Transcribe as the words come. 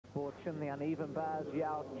Fortune, the uneven bars,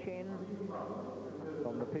 Yao Chen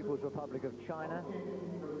from the People's Republic of China.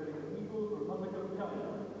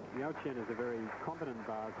 Yao Chen is a very competent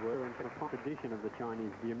bars worker and a tradition of the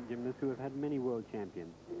Chinese gymnasts who have had many world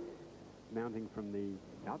champions. Mounting from the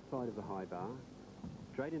outside of the high bar,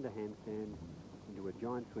 straight into handstand, into a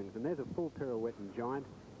giant swings. And there's a full pirouette and giant,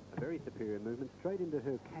 a very superior movement, straight into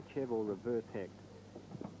her Kachev or reverse hecht.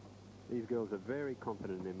 These girls are very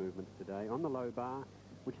confident in their movements today. On the low bar,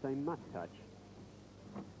 which they must touch.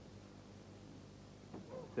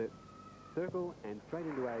 Circle and straight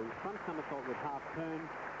into a front somersault with half turn.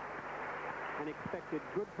 An expected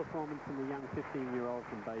good performance from the young 15-year-old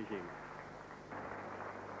from Beijing.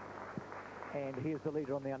 And here's the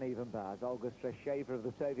leader on the uneven bars, Olga Strazheva of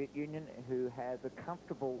the Soviet Union, who has a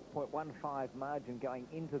comfortable 0.15 margin going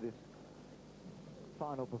into this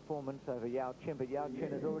final performance over Yao Chen. But Yao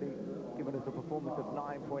Chen has already given us a performance of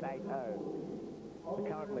 9.80, the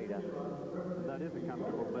current leader. That is a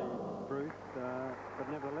comfortable lead, Bruce,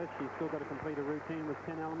 but nevertheless she's still got to complete a routine with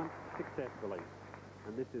 10 elements successfully.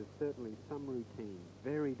 And this is certainly some routine,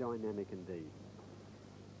 very dynamic indeed.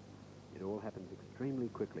 It all happens extremely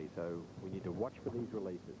quickly, so we need to watch for these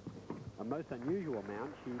releases. A most unusual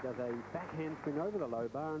mount, she does a backhand swing over the low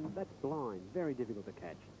bar, and that's blind, very difficult to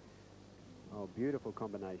catch. Oh, beautiful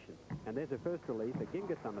combination. And there's her first release, a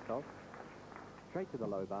Ginga somersault, straight to the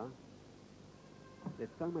low bar.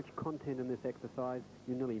 There's so much content in this exercise,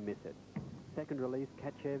 you nearly miss it. Second release,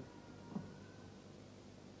 Kachev.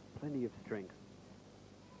 Plenty of strength.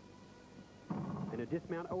 And a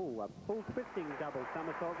dismount, oh, a full twisting double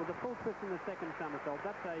somersault with a full twist in the second somersault.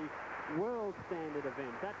 That's a world standard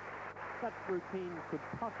event. That routine could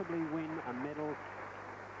possibly win a medal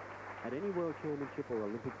at any world championship or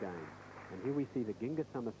Olympic Games. And here we see the Ginga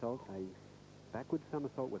somersault, a backward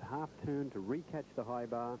somersault with half turn to recatch the high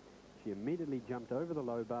bar. She immediately jumped over the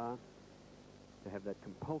low bar to have that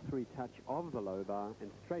compulsory touch of the low bar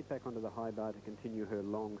and straight back onto the high bar to continue her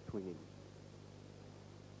long swinging.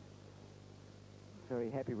 Very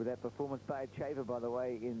happy with that performance. Bicentennial, by the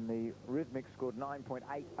way, in the rhythmic scored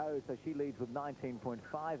 9.80, so she leads with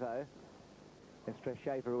 19.50. And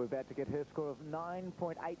Strazheva, we're about to get her score of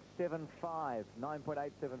 9.875.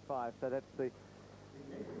 9.875, so that's the...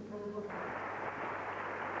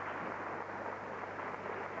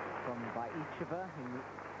 From Bicentennial in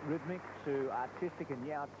rhythmic to artistic, and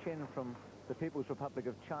Yao Chen from the People's Republic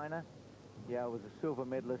of China. Yao was a silver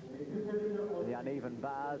medalist in the uneven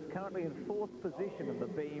bars, currently in fourth position in the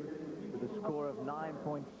beam with a score of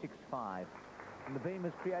 9.65. And the beam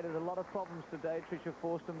has created a lot of problems today. Tricia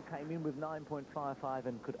Forstum came in with 9.55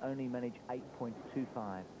 and could only manage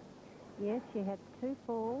 8.25. Yes, she had 2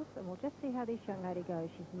 falls, and we'll just see how this young lady goes.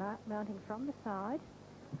 She's mounting from the side.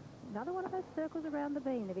 Another one of those circles around the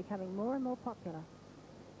beam. They're becoming more and more popular.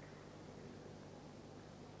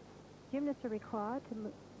 Gymnasts are required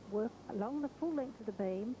to work along the full length of the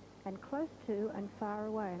beam and close to and far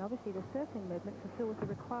away. And obviously the circling movement fulfills the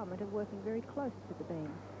requirement of working very close to the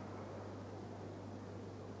beam.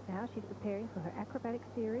 Now she's preparing for her acrobatic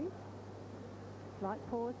series. Slight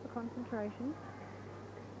pause for concentration.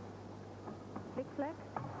 Flick-flack.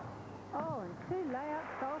 Oh, and 2 layout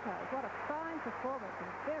saltos. What a fine performance,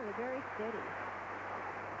 and very, very steady.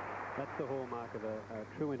 That's the hallmark of a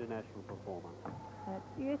true international performer.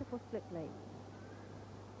 A beautiful split leap.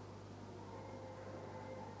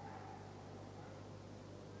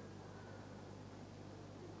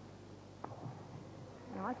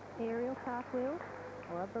 Nice aerial cartwheel,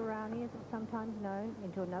 or a Barani as it's sometimes known,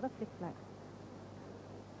 into another flick-flack.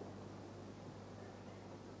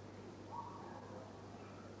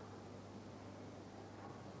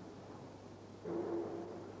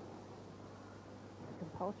 A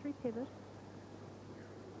compulsory pivot.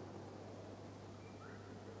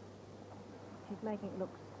 She's making it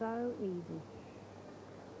look so easy.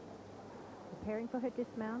 Preparing for her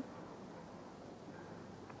dismount.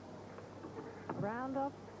 Round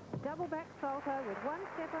off, double back salto with 1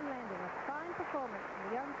 step on landing. A fine performance from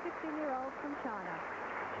the young 15-year-old from China.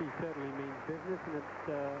 She certainly means business, and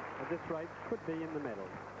at this rate could be in the medal.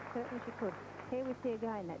 Certainly she could. Here we see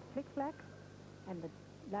again that flick-flack and the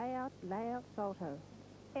layout salto.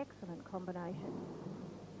 Excellent combination.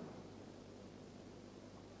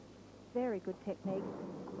 Very good technique,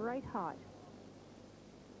 great height.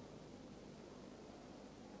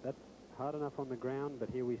 That's hard enough on the ground, but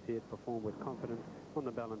here we see it perform with confidence on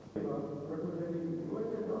the balance beam.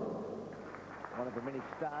 One of the many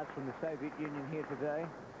stars from the Soviet Union here today.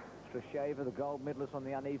 Strazheva, the gold medalist on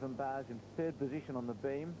the uneven bars, in 3rd position on the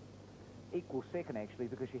beam. Equal second, actually,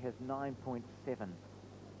 because she has 9.7.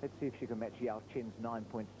 Let's see if she can match Yao Chen's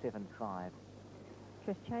 9.75.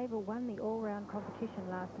 Strazheva won the all-round competition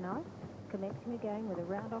last night, commencing again with a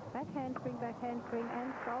round-off back handspring, and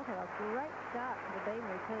salto. A great start to the beam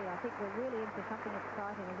routine. I think we're really in for something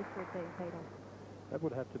exciting in this routine, Peter. That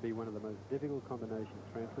would have to be one of the most difficult combinations,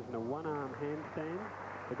 Francis. In a one-arm handstand,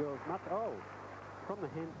 the girls must... Oh! From the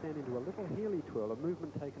handstand into a little Healy twirl, a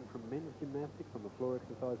movement taken from men's gymnastics on the floor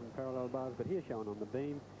exercise and parallel bars, but here shown on the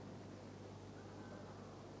beam.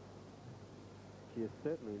 She is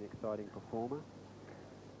certainly an exciting performer.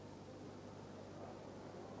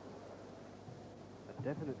 A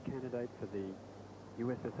definite candidate for the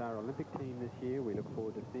USSR Olympic team this year. We look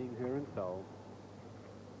forward to seeing her in Seoul.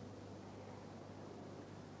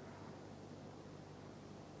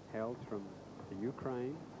 Hails from the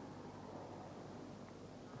Ukraine.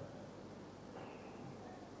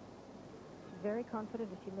 Very confident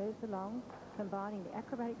as she moves along, combining the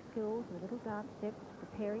acrobatic skills and the little dance steps,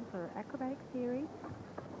 preparing for her acrobatic series.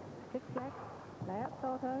 Flip flat, layout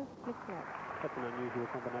salto, flip flat. That's an unusual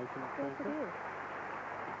combination, Yes, it is.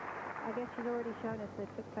 I guess she's already shown us the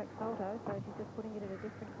flip flat salto, so she's just putting it in a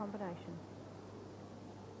different combination.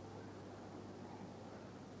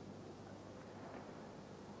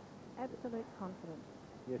 Absolute confidence.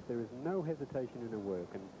 Yes, there is no hesitation in her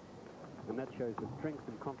work, and that shows the strength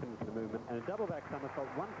and confidence in the movement. And a double back somersault,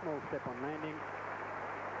 one small step on landing,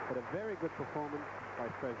 but a very good performance by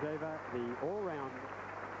Strazheva, the all-round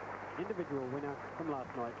individual winner from last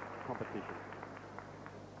night's competition.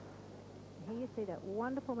 Here you see that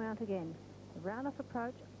wonderful mount again. The round-off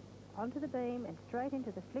approach onto the beam and straight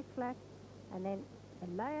into the flick-flack, and then a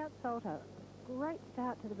layout salto. Great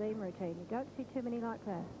start to the beam routine. You don't see too many like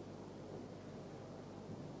that.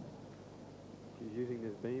 She's using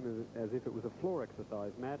this beam as if it was a floor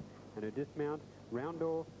exercise mat, and her dismount, round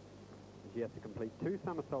off. She has to complete 2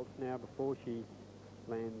 somersaults now before she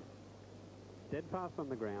lands steadfast on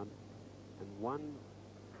the ground, and 1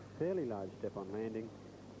 fairly large step on landing,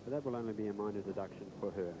 but that will only be a minor deduction for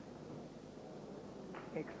her.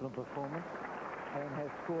 Excellent performance, and has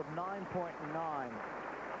scored 9.9.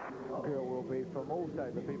 Girl will be from also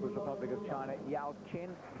the People's Republic of China, Yao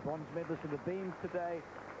Chen, bronze medalist in the beams today.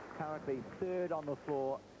 Currently 3rd on the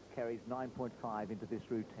floor, carries 9.5 into this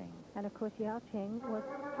routine. And of course, Yao Chen was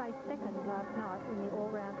placed 2nd last night in the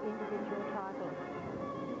all-round individual title.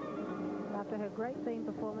 After her great beam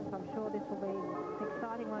performance, I'm sure this will be an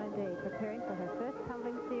exciting one indeed. Preparing for her first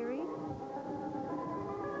tumbling series.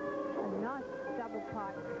 A nice double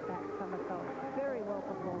pipe back somersault. Very well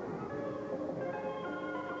performed.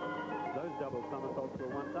 Those double somersaults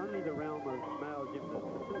were once only the realm of male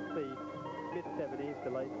gymnasts. Since the mid-70s to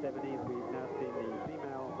late 70s, we've now seen their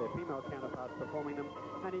female counterparts performing them,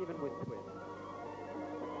 and even with twists.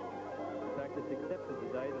 In fact, it's accepted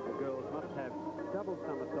today that the girls must have double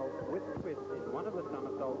somersaults with twists in one of the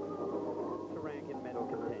somersaults to rank in medal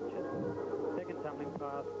contention. Second tumbling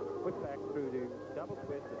pass, whip back through to double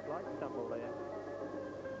twist, a slight stumble there.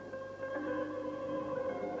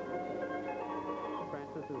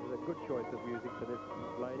 This is a good choice of music for this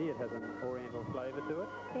lady. It has an oriental flavour to it.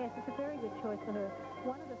 Yes, it's a very good choice for her.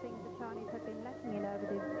 One of the things the Chinese have been lacking in over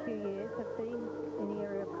the few years have been in the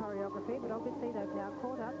area of choreography, but obviously they've now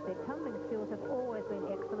caught up. Their tumbling skills have always been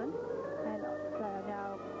excellent, and they are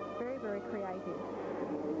now very, very creative.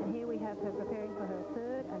 And here we have her preparing for her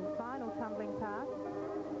 3rd and final tumbling pass.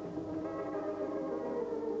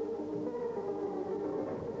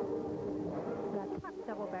 The tuck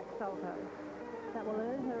double back salto. That will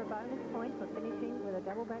earn her a bonus point for finishing with a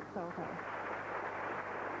double back salto.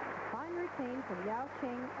 Fine routine from Yao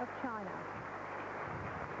Chen of China.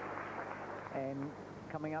 And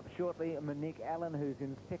coming up shortly, Monique Allen, who's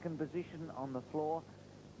in 2nd position on the floor.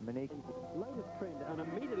 Monique. Latest trend, and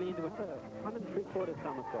immediately into another 1 3/4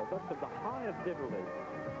 somersault. That's of the highest difficulty.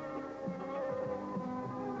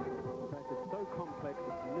 In fact, it's so complex,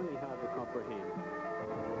 it's really hard to comprehend.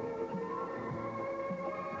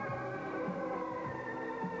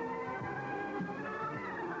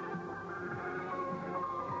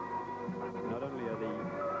 Not only are the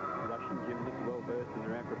Russian gymnasts well versed in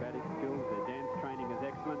their acrobatic skills, their dance training is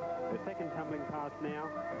excellent. Their 2nd tumbling pass now,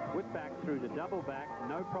 whip back through to double back,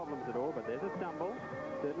 no problems at all, but there's a stumble,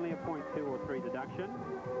 certainly a 0.2 or 3 deduction.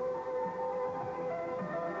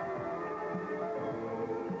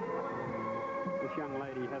 This young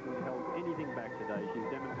lady hasn't held anything back today. She's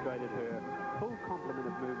demonstrated her full complement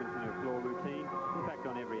of movements in her floor routine, in fact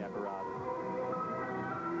on every apparatus.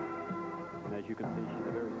 And as you can see, she's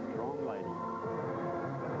a very strong lady.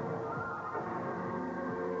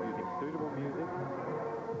 Using suitable music.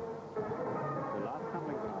 The last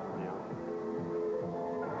tumbling pass now.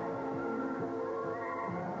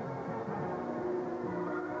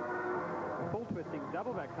 Full twisting,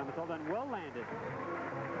 double back somersault and well landed.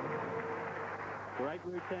 Great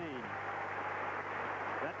routine.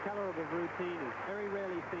 That colour of routine is very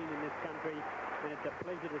rarely seen in this country, and it's a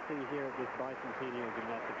pleasure to see here at this bicentennial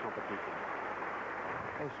gymnastics competition.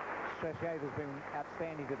 Strazheva has been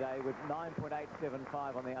outstanding today with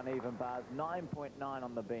 9.875 on the uneven bars, 9.9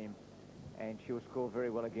 on the beam, and she will score very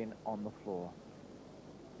well again on the floor.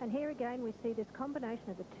 And here again we see this combination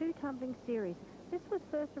of the two tumbling series. This was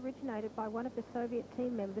first originated by one of the Soviet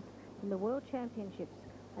team members in the World Championships,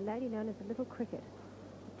 a lady known as the Little Cricket.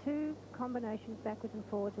 The two combinations backwards and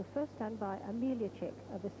forwards were first done by Amelia Czech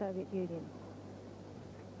of the Soviet Union.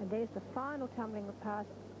 And there's the final tumbling pass.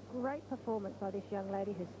 Great performance by this young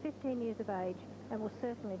lady who's 15 years of age and will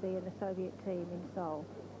certainly be in the Soviet team in Seoul.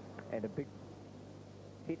 And a big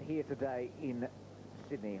hit here today in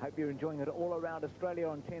Sydney. Hope you're enjoying it all around Australia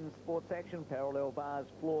on 10 sports action. Parallel bars,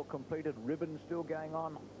 floor completed, ribbons still going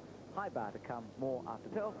on. High bar to come, more after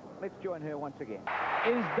 12. Let's join her once again.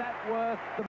 Is that worth the